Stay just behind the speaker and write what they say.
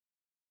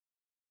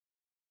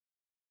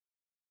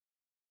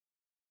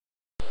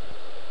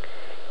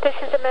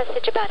This is a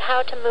message about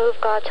how to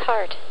move God's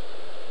heart.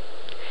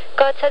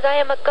 God says, I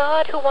am a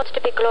God who wants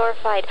to be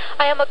glorified.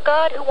 I am a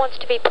God who wants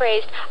to be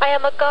praised. I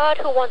am a God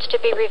who wants to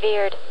be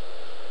revered.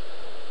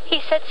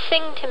 He said,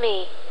 sing to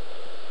me.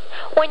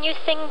 When you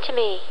sing to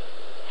me,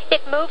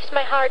 it moves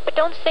my heart, but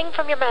don't sing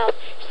from your mouth.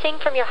 Sing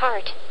from your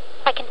heart.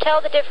 I can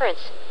tell the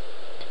difference.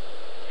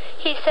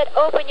 He said,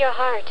 open your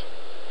heart.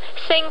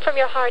 Sing from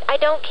your heart. I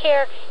don't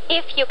care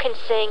if you can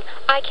sing.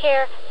 I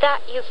care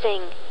that you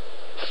sing.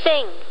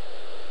 Sing.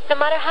 No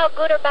matter how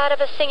good or bad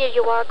of a singer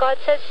you are, God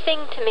says,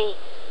 sing to me.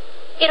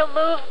 It'll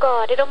move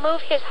God. It'll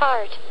move His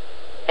heart.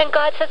 And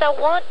God says, I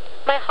want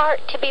my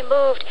heart to be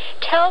moved.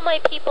 Tell my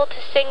people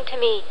to sing to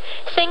me.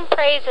 Sing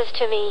praises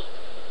to me.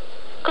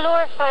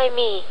 Glorify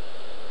me.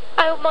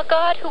 I am a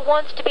God who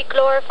wants to be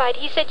glorified.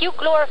 He said, you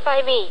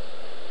glorify me,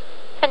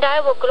 and I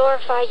will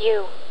glorify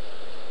you.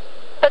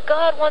 But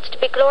God wants to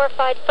be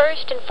glorified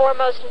first and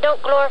foremost. And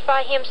don't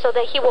glorify Him so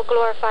that He will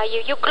glorify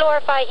you. You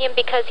glorify Him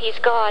because He's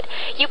God.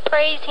 You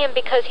praise Him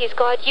because He's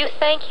God. You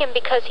thank Him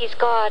because He's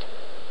God.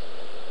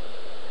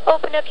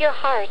 Open up your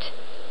heart.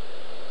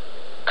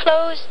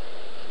 Close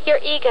your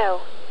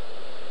ego.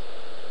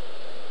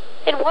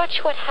 And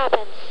watch what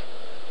happens.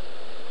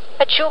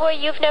 A joy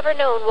you've never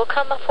known will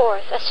come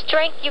forth. A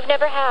strength you've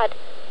never had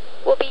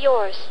will be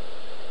yours.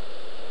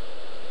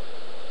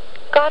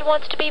 God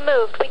wants to be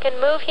moved. We can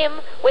move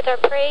Him with our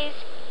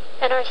praise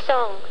and our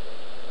song.